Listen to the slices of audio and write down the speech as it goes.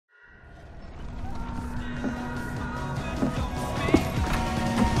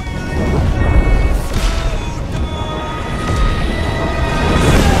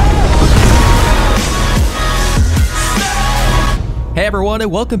Hey everyone, and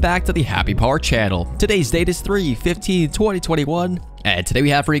welcome back to the Happy Power channel. Today's date is 3/15/2021, and today we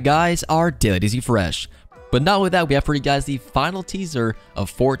have for you guys our Daily Dizzy Fresh. But not only that, we have for you guys the final teaser of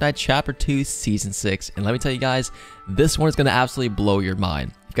Fortnite Chapter 2 Season 6. And let me tell you guys, this one is going to absolutely blow your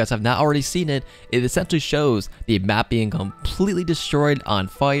mind. If you guys have not already seen it, it essentially shows the map being completely destroyed on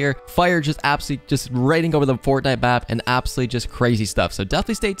fire. Fire just absolutely just raining over the Fortnite map and absolutely just crazy stuff. So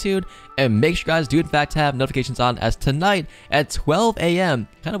definitely stay tuned and make sure you guys do in fact have notifications on, as tonight at 12 a.m.,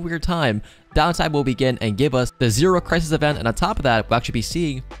 kind of weird time, Downtime will begin and give us the Zero Crisis event, and on top of that, we'll actually be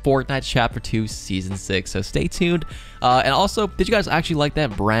seeing Fortnite Chapter 2 Season 6, so stay tuned. And also, did you guys actually like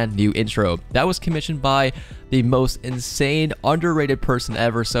that brand new intro? That was commissioned by the most insane, underrated person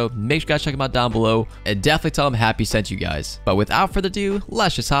ever, so make sure you guys check him out down below, and definitely tell him Happy sent you guys. But without further ado,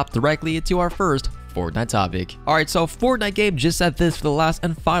 let's just hop directly into our first Fortnite topic. Alright, so Fortnite game just said this for the last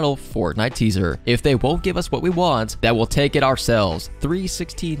and final Fortnite teaser. If they won't give us what we want, then we'll take it ourselves.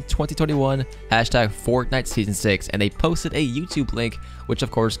 3/16/2021, hashtag Fortnite Season 6, and they posted a YouTube link, which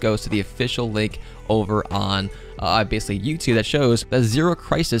of course goes to the official link over on basically YouTube that shows the Zero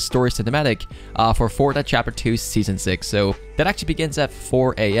Crisis story cinematic for Fortnite Chapter 2 Season 6. So that actually begins at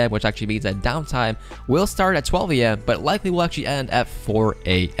 4 a.m., which actually means that downtime will start at 12 a.m., but likely will actually end at 4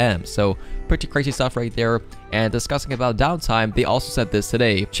 a.m. So pretty crazy stuff right there. And discussing about downtime, they also said this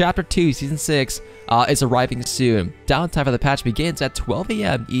today. Chapter 2 Season 6 is arriving soon. Downtime for the patch begins at 12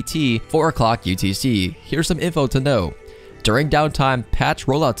 a.m. ET, 4 o'clock UTC. Here's some info to know. During downtime, patch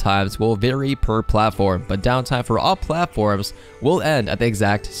rollout times will vary per platform, but downtime for all platforms will end at the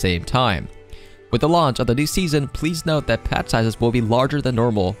exact same time. With the launch of the new season, please note that patch sizes will be larger than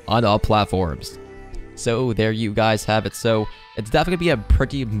normal on all platforms. So there you guys have it. So it's definitely going to be a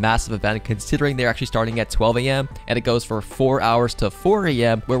pretty massive event, considering they're actually starting at 12 a.m. and it goes for 4 hours to 4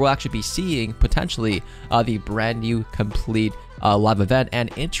 a.m. where we'll actually be seeing potentially the brand new complete live event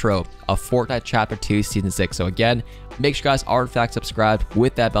and intro of Fortnite Chapter 2 Season 6. So again, make sure you guys are in fact subscribed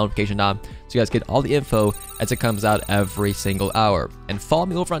with that bell notification on, so you guys get all the info as it comes out every single hour. And follow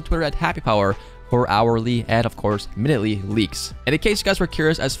me over on Twitter at HappyPower for hourly and of course minutely leaks. And in case you guys were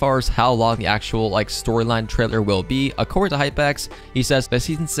curious as far as how long the actual storyline trailer will be, according to Hypex, he says the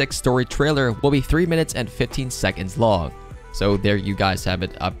Season 6 story trailer will be 3 minutes and 15 seconds long. So there you guys have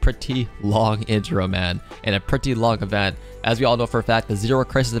it, a pretty long intro, man, and a pretty long event. As we all know for a fact, the Zero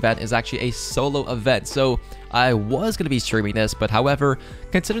Crisis event is actually a solo event, so I was going to be streaming this, but however,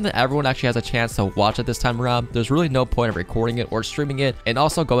 considering that everyone actually has a chance to watch it this time around, there's really no point of recording it or streaming it. And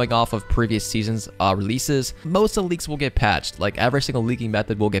also going off of previous seasons releases, most of the leaks will get patched. Like every single leaking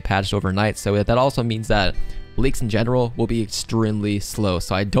method will get patched overnight, so that also means that leaks in general will be extremely slow.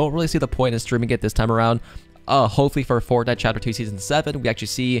 So I don't really see the point in streaming it this time around. Hopefully for Fortnite Chapter 2 Season 7, we actually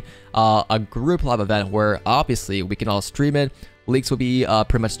see a group live event where obviously we can all stream it. Leaks will be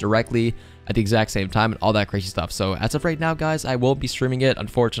pretty much directly at the exact same time and all that crazy stuff. So as of right now, guys, I won't be streaming it,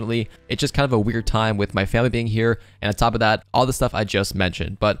 unfortunately. It's just kind of a weird time with my family being here, and on top of that, all the stuff I just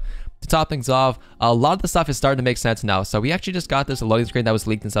mentioned. But to top things off, a lot of the stuff is starting to make sense now. So we actually just got this loading screen that was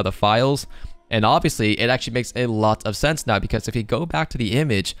leaked inside the files, and obviously it actually makes a lot of sense now, because if you go back to the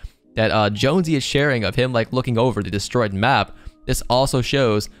image that Jonesy is sharing of him looking over the destroyed map, this also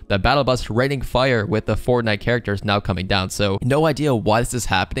shows the battle bus raining fire with the Fortnite characters now coming down. So no idea why this is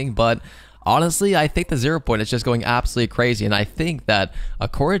happening, but honestly, I think the 0 point is just going absolutely crazy, and I think that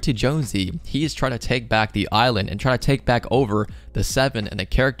according to Jonesy, he is trying to take back the island and trying to take back over the 7 and the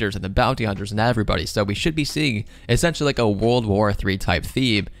characters and the bounty hunters and everybody. So we should be seeing essentially like a World War III type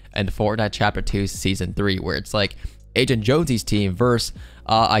theme in Fortnite Chapter 2 Season 3, where it's like Agent Jonesy's team versus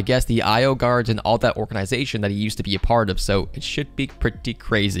I guess the IO guards and all that organization that he used to be a part of. So it should be pretty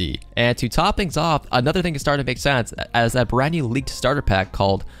crazy. And to top things off, another thing is starting to make sense, as that brand new leaked starter pack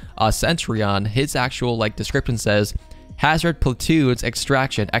called Centurion, his actual description says Hazard Platoons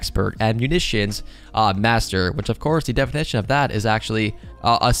Extraction Expert and Munitions Master, which of course the definition of that is actually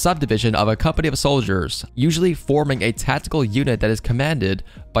a subdivision of a company of soldiers, usually forming a tactical unit that is commanded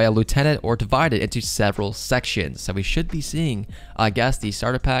by a lieutenant or divided into several sections. So we should be seeing, I guess, the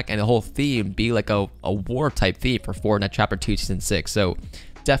starter pack and the whole theme be like a war type theme for Fortnite Chapter 2 Season 6. So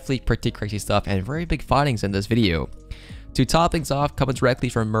definitely pretty crazy stuff and very big findings in this video. To top things off, coming directly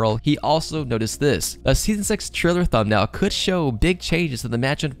from Merle, he also noticed this. The Season 6 trailer thumbnail could show big changes to the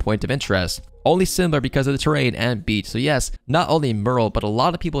mentioned point of interest, only similar because of the terrain and beach. So yes, not only Merle, but a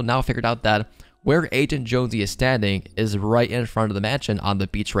lot of people now figured out that where Agent Jonesy is standing is right in front of the mansion on the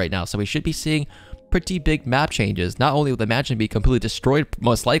beach right now. So we should be seeing pretty big map changes. Not only will the mansion be completely destroyed,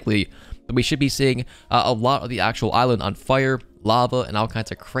 most likely, but we should be seeing a lot of the actual island on fire, lava, and all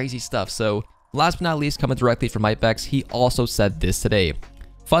kinds of crazy stuff. So Last but not least, coming directly from Hypex, he also said this today.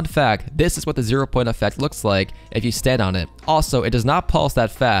 Fun fact, this is what the 0-point effect looks like if you stand on it. Also, it does not pulse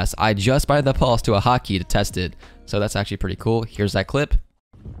that fast. I just bind the pulse to a hotkey to test it. So that's actually pretty cool. Here's that clip.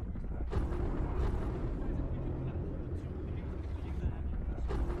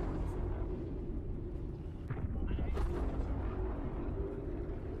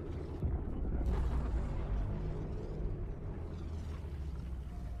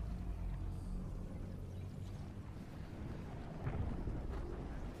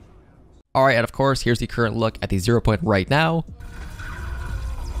 Alright, and of course, here's the current look at the 0-point right now.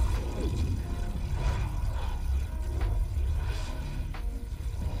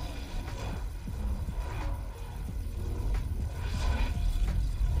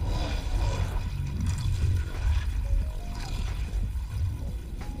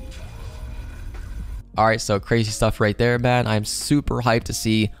 Alright, so crazy stuff right there, man. I'm super hyped to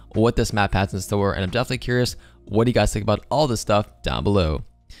see what this map has in store, and I'm definitely curious what do you guys think about all this stuff down below.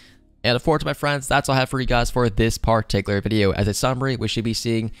 And unfortunately, my friends, that's all I have for you guys for this particular video. As a summary, we should be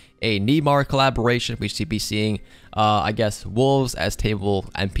seeing a Neymar collaboration. We should be seeing, I guess, wolves as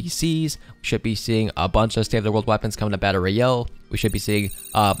tameable NPCs. We should be seeing a bunch of State of the World weapons coming to Battle Royale. We should be seeing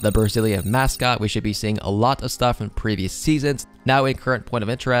the Brazilian mascot. We should be seeing a lot of stuff from previous seasons, now in current point of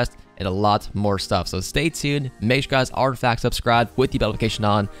interest, and a lot more stuff. So stay tuned. Make sure you guys are in fact subscribed with the bell notification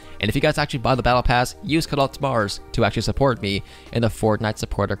on. And if you guys actually buy the Battle Pass, use code ALTMARS to actually support me in the Fortnite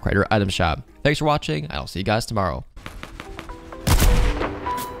supporter creator item shop. Thanks for watching. I'll see you guys tomorrow.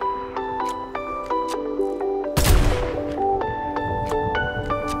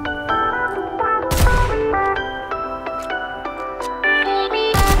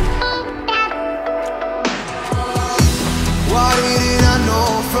 Why didn't I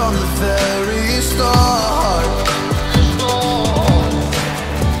know from the very